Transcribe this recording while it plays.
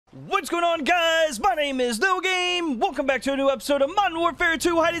What's going on, guys? My name is Nogame. Welcome back to a new episode of Modern Warfare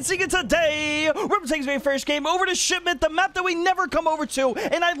 2 Hide and Seek. And today, we're taking this very first game over to Shipment, the map that we never come over to.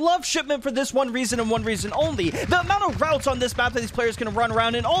 And I love Shipment for this one reason and one reason only. The amount of routes on this map that these players can run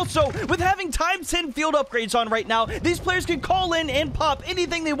around. And also, with having times 10 field upgrades on right now, these players can call in and pop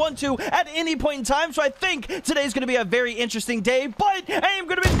anything they want to at any point in time. So I think today's going to be a very interesting day. But I am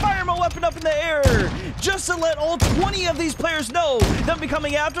going to be firing my weapon up in the air just to let all 20 of these players know that I'll be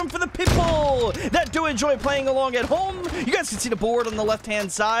coming after them. For the people that do enjoy playing along at home, you guys can see the board on the left-hand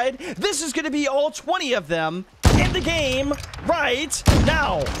side. This is going to be all 20 of them in the game right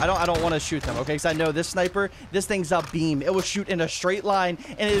now. I don't want to shoot them, okay? Because I know this sniper, this thing's a beam. It will shoot in a straight line,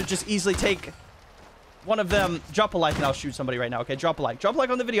 and it will just easily take one of them. Drop a like, and I'll shoot somebody right now, okay? Drop a like. Drop a like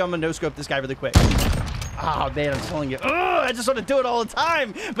on the video. I'm going to no-scope this guy really quick. Oh, man, I'm telling you. Ugh, I just want to do it all the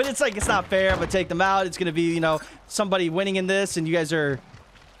time. But it's like, it's not fair. I'm going to take them out. It's going to be, you know, somebody winning in this, and you guys are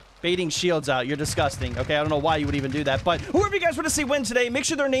baiting shields out. You're disgusting. Okay, I don't know why you would even do that, but whoever you guys want to see win today, make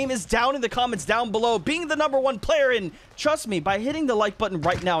sure their name is down in the comments down below, being the #1 player. And trust me, by hitting the like button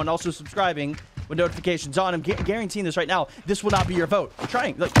right now and also subscribing with notifications on, I'm guaranteeing this right now, this will not be your vote. Try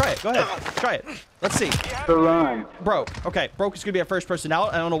it. Go ahead. Try it. Let's see. Broke. Okay, Broke is gonna be our first person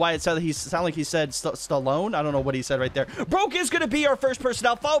out. I don't know why it sounded like he said Stallone. I don't know what he said right there. Broke is gonna be our first person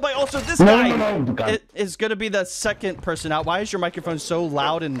out, followed by also this guy. It is gonna be the second person out. Why is your microphone so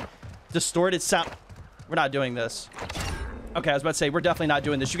loud and distorted sound? We're not doing this. Okay, I was about to say, we're definitely not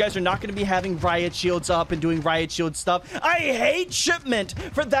doing this. You guys are not going to be having riot shields up and doing riot shield stuff. I hate Shipment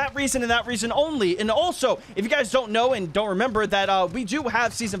for that reason and that reason only. And also, if you guys don't know and don't remember that we do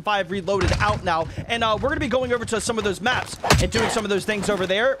have Season 5 Reloaded out now. And we're going to be going over to some of those maps and doing some of those things over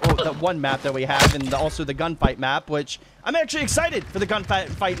there. Oh, the one map that we have, and also the gunfight map, which I'm actually excited for the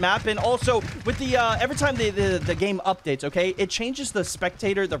gunfight map. And also with the every time the game updates, okay, it changes the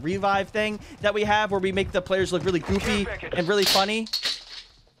spectator, the revive thing that we have, where we make the players look really goofy and really funny.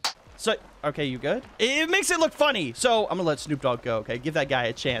 So, okay, you good? It makes it look funny. So I'm gonna let Snoop Dogg go, okay? Give that guy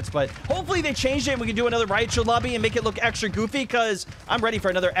a chance. But hopefully they changed it and we can do another riot shield lobby and make it look extra goofy, because I'm ready for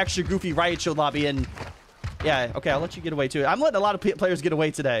another extra goofy riot shield lobby. And yeah, okay, I'll let you get away too. I'm letting a lot of players get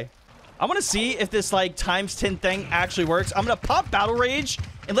away today. I want to see if this like times 10 thing actually works. I'm gonna pop Battle Rage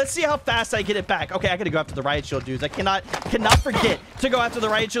and let's see how fast I get it back. Okay, I gotta go after the riot shield dudes. I cannot forget to go after the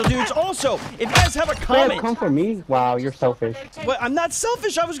riot shield dudes. Also, if you guys have a comment, come for me. Wow, you're selfish. Well, I'm not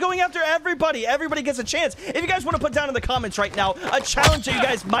selfish. I was going after everybody. Everybody gets a chance. If you guys want to put down in the comments right now a challenge that you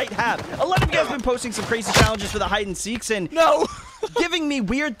guys might have. A lot of you guys have been posting some crazy challenges for the hide and seeks and giving me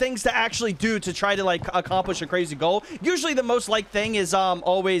weird things to actually do to try to like accomplish a crazy goal. Usually the most liked thing is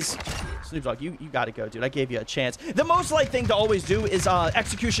always Snoop Dogg, you gotta go, dude. I gave you a chance. The most liked thing to always do is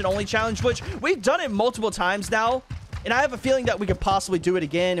execution only challenge, which we've done it multiple times now. And I have a feeling that we could possibly do it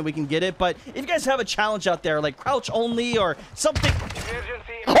again and we can get it. But if you guys have a challenge out there, like crouch only or something.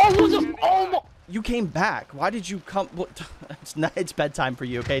 Oh, you came back. Why did you come? Well, it's bedtime for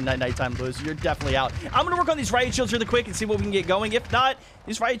you, okay? Nighttime blues. You're definitely out. I'm going to work on these riot shields really quick and see what we can get going. If not,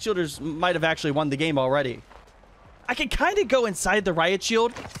 these riot shielders might have actually won the game already. I can kind of go inside the riot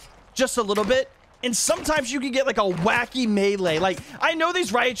shield just a little bit. And sometimes you can get like a wacky melee. Like, I know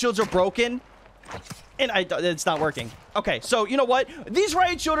these riot shields are broken. And it's not working. Okay, so you know what? These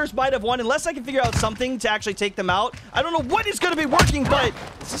riot shielders might have won unless I can figure out something to actually take them out. I don't know what is going to be working, but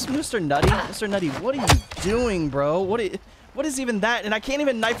is this Mr. Nutty? Mr. Nutty, what are you doing, bro? What is even that? And I can't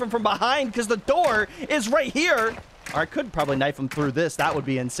even knife him from behind because the door is right here. Or I could probably knife him through this. That would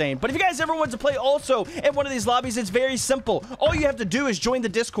be insane. But if you guys ever want to play also in one of these lobbies, it's very simple. All you have to do is join the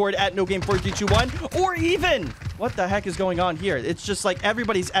Discord at Nogame4321, or even, what the heck is going on here? It's just like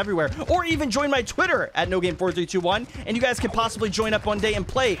everybody's everywhere. Or even join my Twitter at Nogame4321, and you guys can possibly join up one day and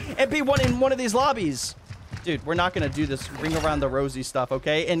play and be in one of these lobbies. Dude, we're not going to do this ring around the rosy stuff,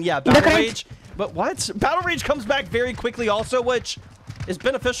 okay? And yeah, Battle Rage. But what? Battle Rage comes back very quickly also, which is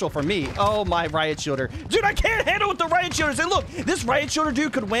beneficial for me. Oh, my riot shielder. Dude, I can't handle with the riot shielders. And look, this riot shielder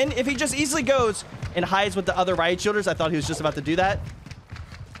dude could win if he just easily goes and hides with the other riot shielders. I thought he was just about to do that.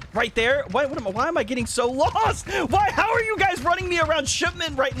 Right there. Why am I getting so lost? Why? How are you guys running me around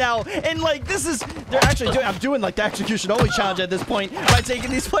Shipment right now? And like, this is, they're actually doing, I'm doing like the execution only challenge at this point by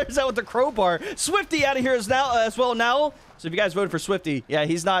taking these players out with the crowbar. Swifty out of here as well now. So if you guys voted for Swifty, yeah,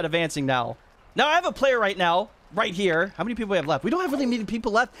 he's not advancing now. Now I have a player right now right here. How many people we have left? We don't have really many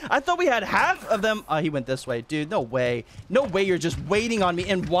people left. I thought we had half of them. He went this way. Dude, no way. No way you're just waiting on me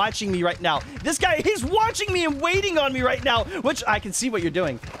and watching me right now. This guy, he's watching me and waiting on me right now, which I can see what you're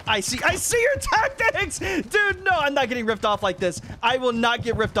doing. I see your tactics. Dude, no, I'm not getting ripped off like this. I will not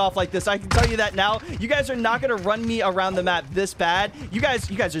get ripped off like this. I can tell you that now. You guys are not going to run me around the map this bad. You guys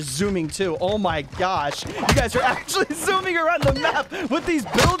are zooming too. Oh my gosh. You guys are actually zooming around the map with these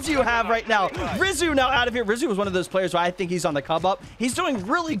builds you have right now. Rizu now out of here. Rizu was one of those players where I think he's on the come up. He's doing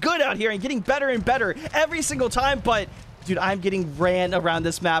really good out here and getting better and better every single time, but dude, I'm getting ran around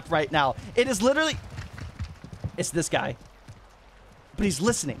this map right now. It is literally, it's this guy, but he's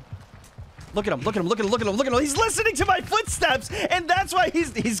listening. Look at him, look at him, look at him, look at him, look at him. He's listening to my footsteps, and that's why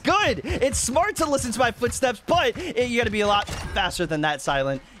he's good. It's smart to listen to my footsteps, but you got to be a lot faster than that,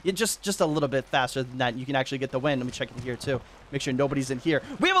 Silent. You're just a little bit faster than that. You can actually get the win. Let me check in here, too. Make sure nobody's in here.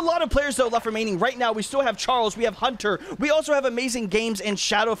 We have a lot of players, though, left remaining. Right now, we still have Charles. We have Hunter. We also have Amazing Games and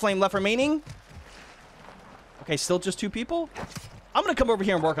Shadow Flame left remaining. Okay, still just 2 people. I'm going to come over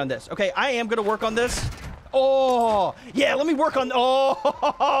here and work on this. Okay, I am going to work on this. Oh, yeah, let me work on... Oh,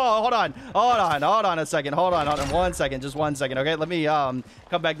 hold on a second. Hold on 1 second. Just 1 second, okay? Let me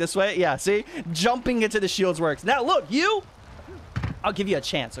come back this way. Yeah, see? Jumping into the shields works. Now, look, I'll give you a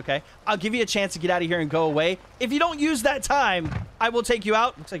chance, okay? I'll give you a chance to get out of here and go away. If you don't use that time, I will take you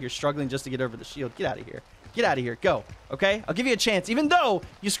out. Looks like you're struggling just to get over the shield. Get out of here. Get out of here. Go, okay? I'll give you a chance. Even though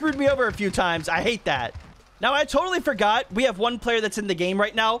you screwed me over a few times, I hate that. Now, I totally forgot we have one player that's in the game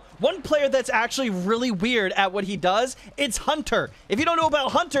right now. One player that's actually really weird at what he does. It's Hunter. If you don't know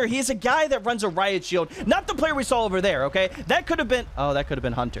about Hunter, he's a guy that runs a riot shield. Not the player we saw over there, okay? That could have been... Oh, that could have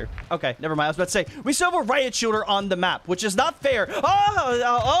been Hunter. Okay, never mind. I was about to say, we still have a riot shielder on the map, which is not fair.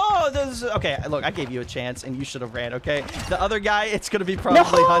 Okay, look, I gave you a chance, and you should have ran, okay? The other guy, it's going to be probably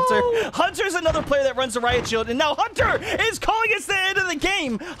Hunter. Hunter's another player that runs the riot shield, and now Hunter is calling us the end of the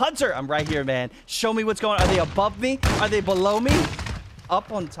game. Hunter, I'm right here, man. Show me what's going on. Are they above me? Are they below me? Up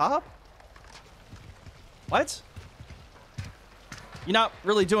on top? What? You're not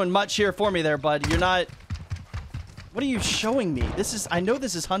really doing much here for me there, bud. You're not... What are you showing me? I know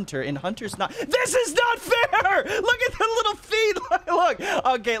this is Hunter, and Hunter's not... This is not fair! Look at the little feet! Look!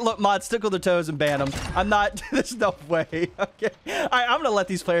 Okay, look, mods, tickle their toes and ban them. I'm not... There's no way. Okay. All right, I'm gonna let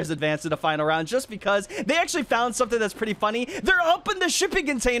these players advance to the final round just because they actually found something that's pretty funny. They're up in the shipping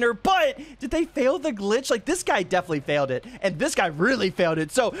container, but did they fail the glitch? Like, this guy definitely failed it, and this guy really failed it.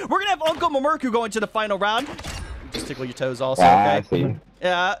 So, we're gonna have Uncle Mamerku go into the final round. Just tickle your toes also, okay?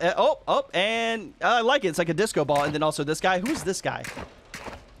 Yeah, and I like it. It's like a disco ball. And then also this guy. Who's this guy?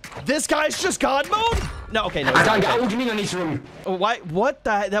 This guy's just God mode? No, okay, no. Why? What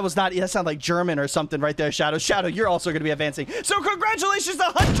the? That was not. That sounded like German or something right there, Shadow. Shadow, you're also going to be advancing. So congratulations to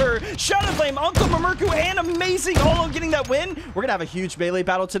Hunter, Shadow Flame, Uncle Mamerku, and Amazing all getting that win. We're going to have a huge melee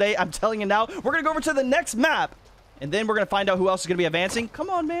battle today. I'm telling you now. We're going to go over to the next map. And then we're going to find out who else is going to be advancing.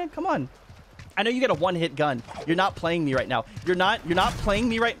 Come on, man. Come on. I know you got a one-hit gun. You're not playing me right now. You're not playing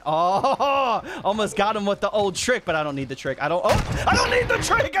me right... Oh, almost got him with the old trick, but I don't need the trick. I don't need the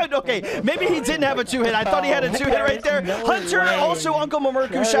trick. Okay, maybe he didn't have a 2-hit. I thought he had a 2-hit right there. Hunter, also Uncle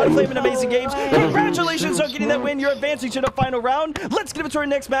Mamerku, Shadow Flame, and Amazing Games. Congratulations on getting that win. You're advancing to the final round. Let's get into our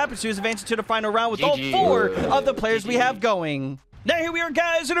next map. As soon as advancing to the final round with all 4 of the players we have going. Now here we are,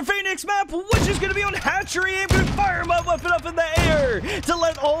 guys, in a Phoenix map, which is going to be on Hatchery. I'm going to fire my weapon up in the air to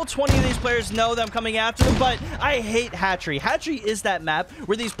let all 20 of these players know that I'm coming after them, but I hate Hatchery. Hatchery is that map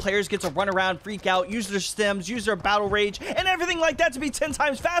where these players get to run around, freak out, use their stems, use their battle rage, and everything like that to be 10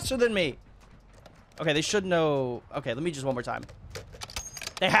 times faster than me. Okay, they should know. Okay, let me just one more time.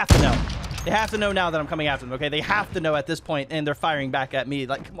 They have to know. They have to know now that I'm coming after them, okay? They have to know at this point, and they're firing back at me.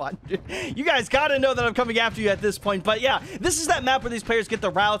 Like, come on. You guys got to know that I'm coming after you at this point. But, yeah, this is that map where these players get the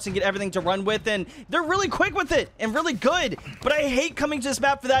routes and get everything to run with, and they're really quick with it and really good. But I hate coming to this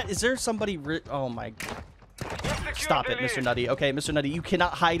map for that. Is there somebody... Oh, my God. Stop it, Mr. Nutty. Okay, Mr. Nutty, you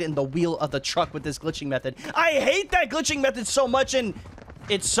cannot hide in the wheel of the truck with this glitching method. I hate that glitching method so much, and...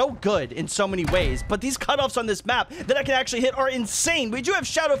 It's so good in so many ways, but these cutoffs on this map that I can actually hit are insane. We do have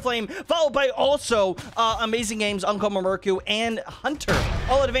Shadow Flame, followed by also Amazing Games, Uncle Mamerku, and Hunter,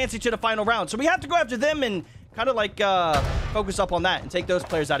 all advancing to the final round. So we have to go after them and kind of like focus up on that and take those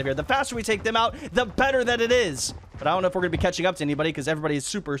players out of here. The faster we take them out, the better that it is. But I don't know if we're going to be catching up to anybody because everybody is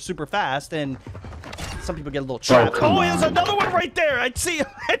super, super fast, and some people get a little trapped. Oh, there's another one right there. I see.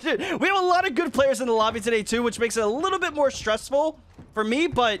 We have a lot of good players in the lobby today, too, which makes it a little bit more stressful for me,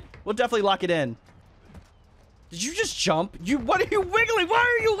 but we'll definitely lock it in. Did you just jump? What are you wiggling? Why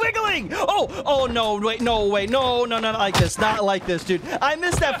are you wiggling? Oh, no, wait, no, not like this. Not like this, dude. I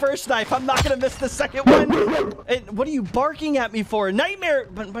missed that first knife. I'm not going to miss the second one. And what are you barking at me for? Nightmare,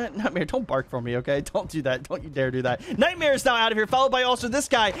 but Nightmare, don't bark for me, okay? Don't do that. Don't you dare do that. Nightmare is now out of here, followed by also this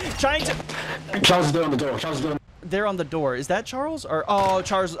guy trying to... Charles is there on the door. Charles is there. They're on the door. Is that Charles? Or oh,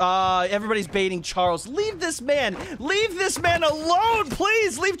 Charles. Everybody's baiting Charles. Leave this man. Leave this man alone,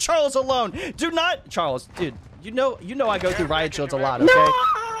 please. Leave Charles alone. Do not, Charles, dude. You know I go through riot shields a lot, okay? No!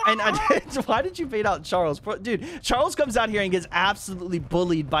 And why did you bait out Charles? Dude, Charles comes out here and gets absolutely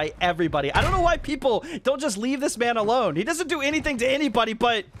bullied by everybody. I don't know why people don't just leave this man alone. He doesn't do anything to anybody,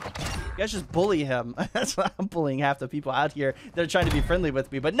 but you guys just bully him. That's why I'm bullying half the people out here that are trying to be friendly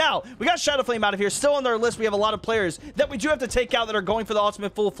with me. But now, we got Shadow Flame out of here. Still on our list, we have a lot of players that we do have to take out that are going for the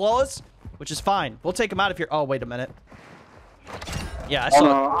ultimate full flawless, which is fine. We'll take them out of here. Oh, wait a minute. Yeah,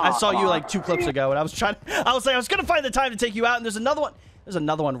 I saw you like 2 clips ago, and I was gonna find the time to take you out, and there's another one. There's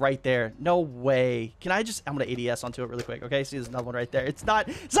another one right there. No way. I'm gonna ADS onto it really quick, okay? See, there's another one right there. It's not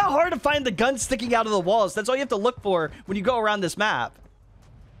hard to find the gun sticking out of the walls. That's all you have to look for when you go around this map.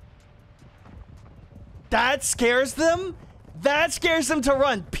 That scares them? That scares them to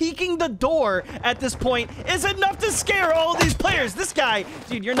run. Peeking the door at this point is enough to scare all these players. This guy,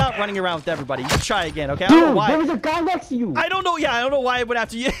 dude, you're not running around with everybody. You try again, okay? I don't know why. There was a guy next to you. I don't know. Yeah, I don't know why I went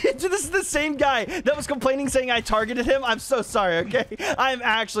after you. This is the same guy that was complaining, saying I targeted him. I'm so sorry, okay? I'm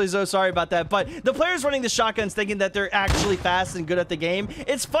actually so sorry about that. But the players running the shotguns thinking that they're actually fast and good at the game,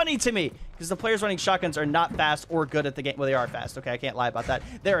 it's funny to me because the players running shotguns are not fast or good at the game. Well, they are fast, okay? I can't lie about that.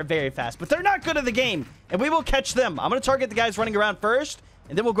 They're very fast, but they're not good at the game, and we will catch them. I'm going to target the guys running around first,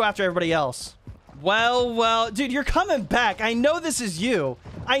 and then we'll go after everybody else. Well, dude, you're coming back. I know this is you.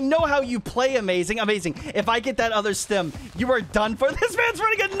 I know how you play amazing. If I get that other stem, you are done for. This man's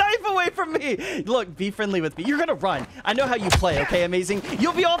running a knife away from me. Look, be friendly with me. You're gonna run. I know how you play, okay, amazing?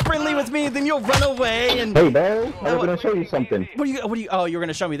 You'll be all friendly with me, then you'll run away and... Hey, man, I'm gonna show you something. What do you... Oh, you were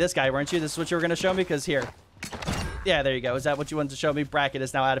gonna show me this guy, weren't you? This is what you were gonna show me? Because here... Yeah, there you go. Is that what you wanted to show me? Bracket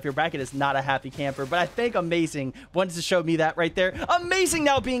is now out of here. Bracket is not a happy camper, but I think Amazing wanted to show me that right there. Amazing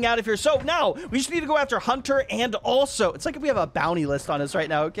now being out of here. So now we just need to go after Hunter, and also it's like if we have a bounty list on us right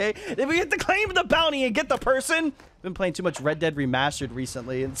now, okay? If we get to claim the bounty and get the person. I've been playing too much Red Dead Remastered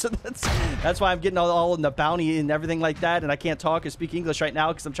recently, and so that's why I'm getting all in the bounty and everything like that, and I can't talk or speak English right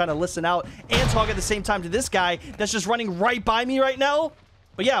now because I'm trying to listen out and talk at the same time to this guy that's just running right by me right now.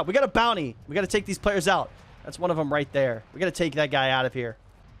 But yeah, we got a bounty. We got to take these players out. That's one of them right there. We got to take that guy out of here.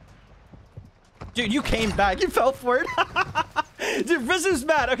 Dude, you came back. You fell for it. Dude, Rizu's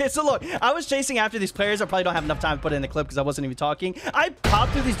mad. Okay, so look. I was chasing after these players. I probably don't have enough time to put it in the clip because I wasn't even talking. I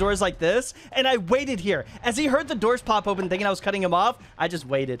popped through these doors like this, and I waited here. As he heard the doors pop open thinking I was cutting him off, I just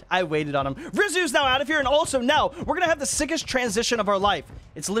waited. I waited on him. Rizu's now out of here, and also now we're going to have the sickest transition of our life.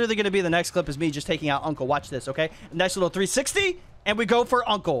 It's literally going to be the next clip is me just taking out Uncle. Watch this, okay? Nice little 360. And we go for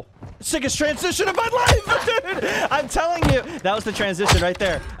Uncle. Sickest transition of my life, dude. I'm telling you, that was the transition right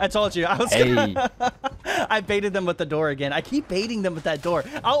there. I told you. I baited them with the door again. I keep baiting them with that door.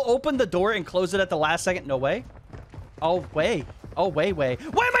 I'll open the door and close it at the last second. No way. Oh, way. Oh, way. Why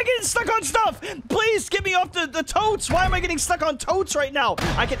am I getting stuck on stuff? Please get me off the totes. Why am I getting stuck on totes right now?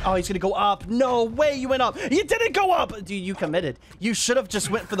 Oh, he's going to go up. No way you went up. You didn't go up. Dude, you committed. You should have just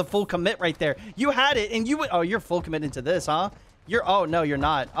went for the full commit right there. You had it, and you went. Oh, you're full committed to this, huh? Oh, no, you're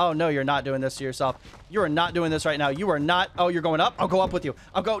not. Oh, no, you're not doing this to yourself. You are not doing this right now. You are not. Oh, you're going up? I'll go up with you.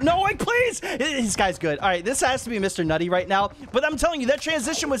 I'll go. No, like, please. This guy's good. All right, this has to be Mr. Nutty right now. But I'm telling you, that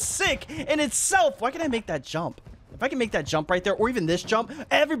transition was sick in itself. Why can't I make that jump? If I can make that jump right there, or even this jump,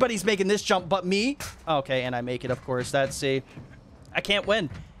 everybody's making this jump but me. Okay, and I make it, of course. See, I can't win.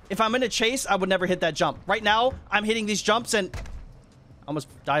 If I'm in a chase, I would never hit that jump. Right now, I'm hitting these jumps and almost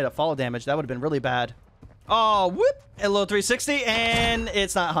died of fall damage. That would have been really bad. Oh, whoop. A little 360, and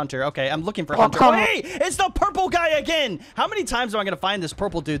it's not Hunter. Okay, I'm looking for Hunter. Oh, hey, it's the purple guy again. How many times am I going to find this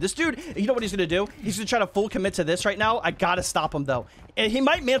purple dude? This dude, you know what he's going to do? He's going to try to full commit to this right now. I got to stop him, though. And he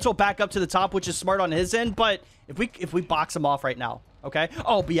might mantle back up to the top, which is smart on his end, but if we box him off right now, okay?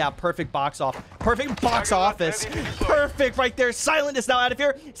 Oh, but yeah, perfect box off. Perfect box office. Perfect right there. Silent is now out of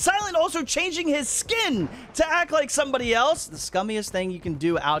here. Silent also changing his skin to act like somebody else. The scummiest thing you can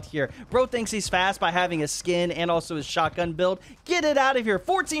do out here. Bro thinks he's fast by having his skin and also his shotgun build. Get it out of here.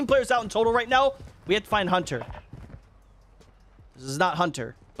 14 players out in total right now. We have to find Hunter. This is not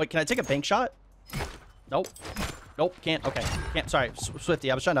Hunter. But can I take a bank shot? Nope. Nope, can't. Okay, can't. Sorry,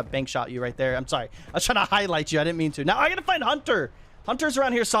 Swifty. I was trying to bank shot you right there. I'm sorry. I was trying to highlight you. I didn't mean to. Now I gotta find Hunter. Hunter's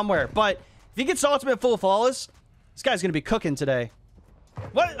around here somewhere. But if he gets ultimate full flawless, this guy's gonna be cooking today.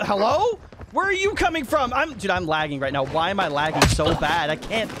 What? Hello? Where are you coming from? Dude, I'm lagging right now. Why am I lagging so bad? I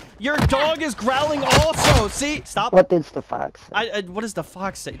can't. Your dog is growling also. See? Stop. What did the fox say? What does the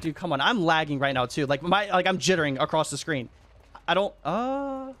fox say? Dude, come on. I'm lagging right now too. Like I'm jittering across the screen. I don't.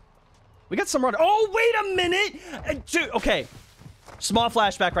 We got some run. Oh, wait a minute. Dude, okay. Small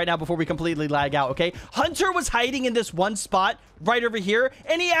flashback right now before we completely lag out, okay? Hunter was hiding in this one spot right over here,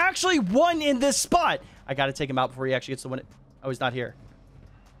 and he actually won in this spot. I gotta take him out before he actually gets to win it. Oh, he's not here.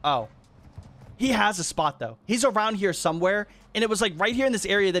 Oh. He has a spot, though. He's around here somewhere, and it was, like, right here in this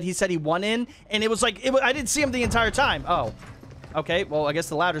area that he said he won in, and it was, like, I didn't see him the entire time. Oh. Okay, well, I guess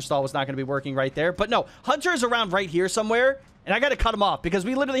the ladder stall was not going to be working right there. But, no, Hunter is around right here somewhere, and I got to cut him off because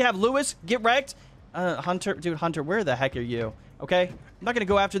we literally have Lewis get wrecked. Hunter, dude, Hunter, where the heck are you? Okay? I'm not going to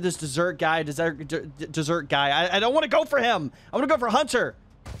go after this dessert guy. I don't want to go for him. I want to go for Hunter.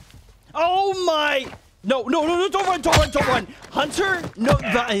 Oh, my... No, don't run. Hunter, no,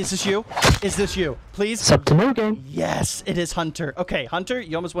 is this you? Is this you? Please? It's up to Nogame. Yes, it is Hunter. Okay, Hunter,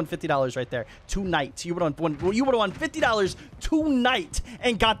 you almost won $50 right there. Tonight. You would have won $50 tonight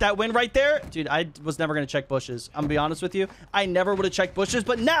and got that win right there. Dude, I was never going to check bushes. I'm going to be honest with you. I never would have checked bushes,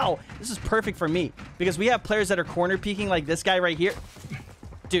 but now this is perfect for me because we have players that are corner peeking like this guy right here.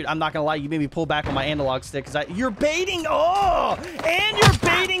 Dude, I'm not gonna lie, you made me pull back on my analog stick because you're baiting. Oh, and you're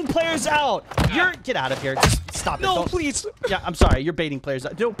baiting players out. Get out of here. Just stop it. No, please. Yeah, I'm sorry. You're baiting players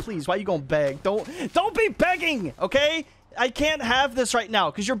out. No, please. Why are you gonna beg? Don't be begging. Okay, I can't have this right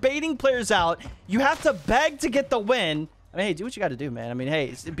now because you're baiting players out. You have to beg to get the win. I mean, hey, do what you got to do, man. I mean,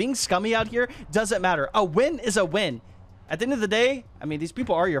 hey, being scummy out here doesn't matter. A win is a win. At the end of the day, I mean, these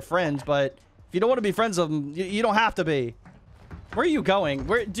people are your friends, but if you don't want to be friends with them, you don't have to be. Where are you going?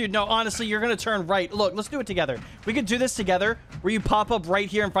 Dude, no, honestly, you're going to turn right. Look, let's do it together. We could do this together where you pop up right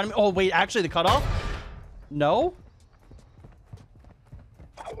here in front of me. Oh, wait, actually, the cutoff? No?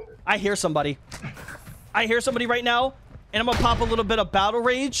 I hear somebody. I hear somebody right now, and I'm going to pop a little bit of battle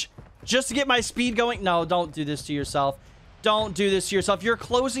rage just to get my speed going. No, don't do this to yourself. Don't do this to yourself. You're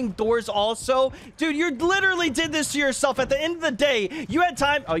closing doors also. Dude, you literally did this to yourself. At the end of the day, you had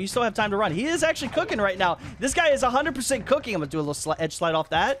time. Oh, you still have time to run. He is actually cooking right now. This guy is 100% cooking. I'm going to do a little edge slide off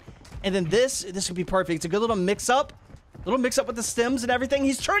that. And then this would be perfect. It's a good little mix-up. Little mix-up with the stems and everything.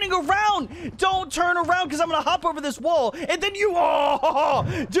 He's turning around. Don't turn around because I'm going to hop over this wall. And then you...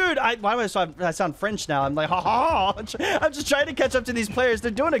 Oh, dude, why do I sound French now? I'm like, ha. I'm just trying to catch up to these players.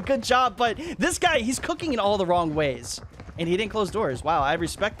 They're doing a good job. But this guy, he's cooking in all the wrong ways. And he didn't close doors. Wow, I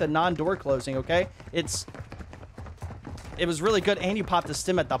respect the non-door closing, okay? It was really good, and you popped the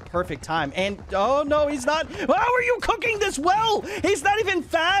stem at the perfect time. And, oh, no, he's not. How are you cooking this well? He's not even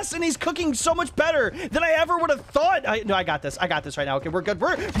fast, and he's cooking so much better than I ever would have thought. No, I got this. I got this right now. Okay, we're good.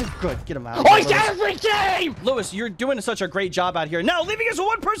 We're good. Get him out. Oh, he's got every game! Lewis, you're doing such a great job out here. Now, leaving us with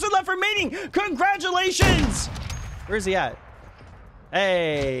one person left remaining. Congratulations. Where's he at?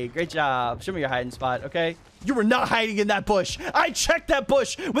 Hey, great job. Show me your hiding spot, okay? You were not hiding in that bush. I checked that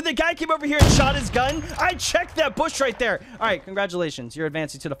bush. When the guy came over here and shot his gun, I checked that bush right there. All right, congratulations. You're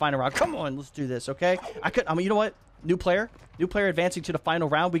advancing to the final round. Come on, let's do this, okay? I mean, you know what? New player advancing to the final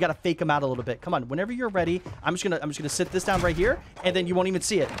round. We got to fake him out a little bit. Come on, whenever you're ready, I'm just gonna sit this down right here, and then you won't even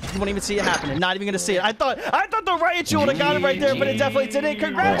see it. You won't even see it happening. Not even gonna see it. I thought the riot shield would have got it right there, but it definitely didn't.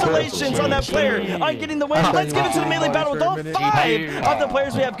 Congratulations on that player on getting the win. Let's get into the melee battle with all 5 of the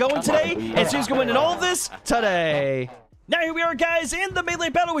players we have going today, and see who's gonna win in all of this today. Now here we are, guys, in the melee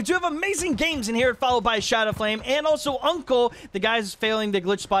battle. We do have amazing games in here, followed by Shadow Flame and also Uncle. The guy's failing the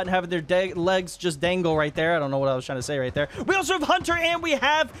glitch spot and having their legs just dangle right there. I don't know what I was trying to say right there. We also have Hunter, and we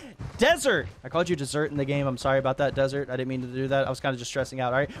have Desert. I called you Dessert in the game. I'm sorry about that, Desert. I didn't mean to do that. I was kind of just stressing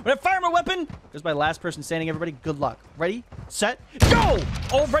out, all right? We're going to fire my weapon. There's my last person standing, everybody. Good luck. Ready, set, go!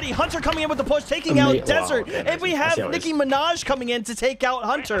 Already, Hunter coming in with the push, taking out Desert. And we have Nicki Minaj coming in to take out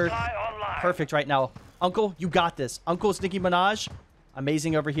Hunter. Perfect right now. Uncle, you got this. Uncle's Nicki Minaj.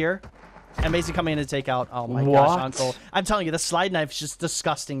 Amazing over here. Amazing coming in to take out. Oh my gosh, Uncle. I'm telling you, the slide knife is just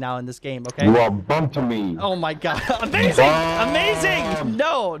disgusting now in this game, okay? You are bumping me. Oh my god. Amazing! Amazing!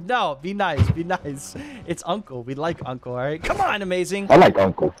 No. Be nice. Be nice. It's Uncle. We like Uncle, alright? Come on, Amazing. I like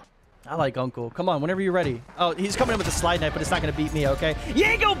Uncle. I like Uncle. Come on, whenever you're ready. Oh, he's coming in with the slide knife, but it's not going to beat me, okay? You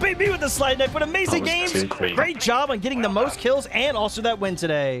ain't going to beat me with the slide knife, but amazing games. Great job on getting the most kills and also that win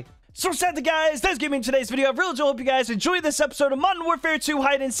today. So sad, guys, that's giving me today's video. I really do hope you guys enjoyed this episode of Modern Warfare 2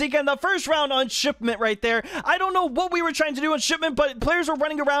 Hide and Seek and the first round on Shipment right there. I don't know what we were trying to do on Shipment, but players were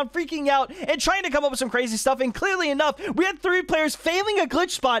running around freaking out and trying to come up with some crazy stuff, and clearly enough, we had 3 players failing a glitch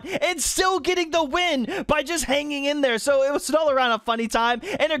spot and still getting the win by just hanging in there. So it was all around a funny time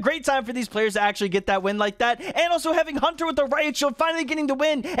and a great time for these players to actually get that win like that, and also having Hunter with the riot shield finally getting the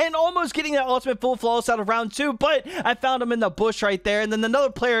win and almost getting that ultimate full flawless out of round 2, but I found him in the bush right there, and then another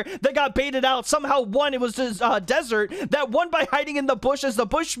player that got baited out somehow won. It was this desert that won by hiding in the bush as the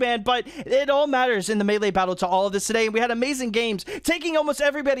bushman, but it all matters in the melee battle to all of this today, and we had amazing games, taking almost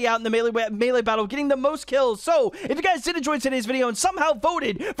everybody out in the melee battle, getting the most kills. So if you guys did enjoy today's video and somehow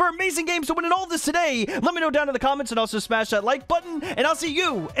voted for amazing games to win in all this today, let me know down in the comments, and also smash that like button, and I'll see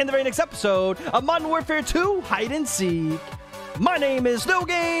you in the very next episode of Modern Warfare 2 Hide and Seek. My name is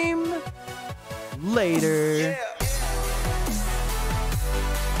Nogame. Later. Yeah.